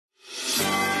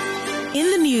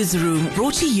Newsroom,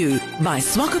 brought to you by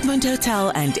Swakopmund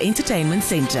Hotel and Entertainment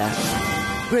Centre.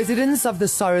 Residents of the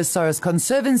Sorris Sorris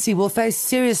Conservancy will face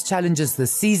serious challenges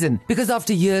this season because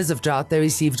after years of drought they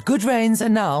received good rains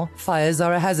and now fires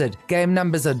are a hazard. Game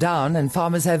numbers are down and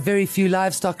farmers have very few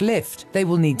livestock left. They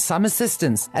will need some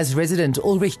assistance, as resident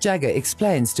Ulrich Jagger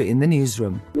explains to In the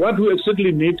Newsroom. What we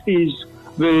exactly need is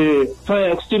the fire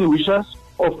extinguishers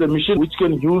of the machine which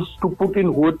can use to put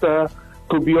in water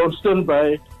to be on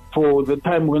standby for the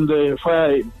time when the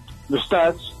fire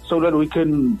starts, so that we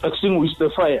can extinguish the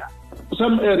fire.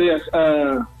 Some areas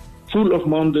are full of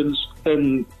mountains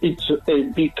and it's a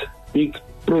big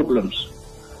problems.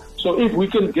 So if we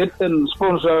can get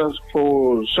sponsors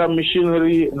for some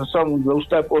machinery and some of those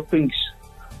type of things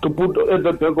to put at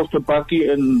the back of the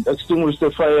bakkie and extinguish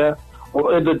the fire,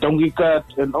 or at the donkey cart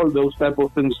and all those type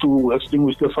of things to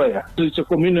extinguish the fire. It's a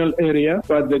communal area,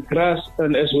 but the grass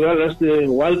and as well as the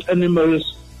wild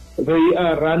animals, they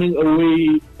are running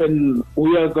away, and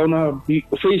we are gonna be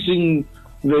facing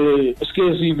the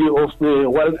scarcity of the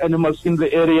wild animals in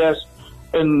the areas.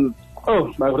 And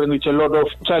my friend, it's a lot of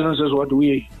challenges what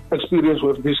we experience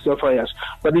with these fires.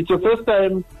 But it's the first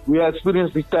time we are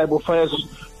experiencing this type of fires.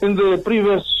 In the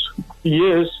previous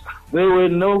years, there were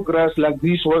no grass like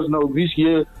this was. Now this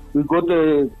year we got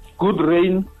a good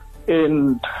rain,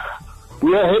 and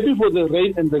we are happy for the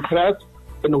rain and the grass,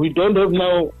 and we don't have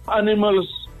now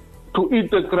animals to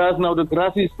eat the grass. Now the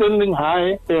grass is standing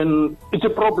high, and it's a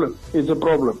problem. It's a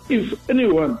problem. If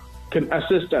anyone can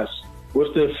assist us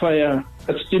with the fire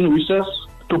extinguishers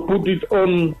to put it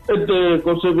on at the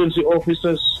conservancy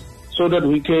offices, so that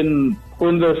we can,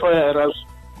 when the fire arrives,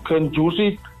 can use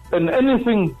it, and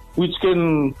anything which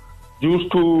can use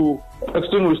to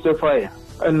extinguish the fire.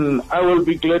 And I will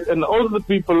be glad, and all the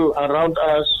people around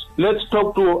us, let's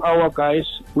talk to our guys,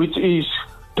 which is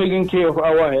taking care of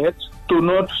our heads, to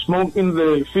not smoke in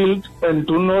the field and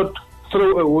do not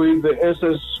throw away the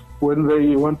ashes when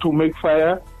they want to make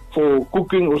fire for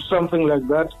cooking or something like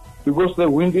that, because the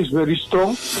wind is very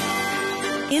strong.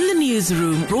 In the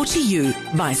Newsroom, brought to you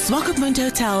by Swakopmund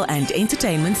Hotel and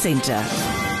Entertainment Centre.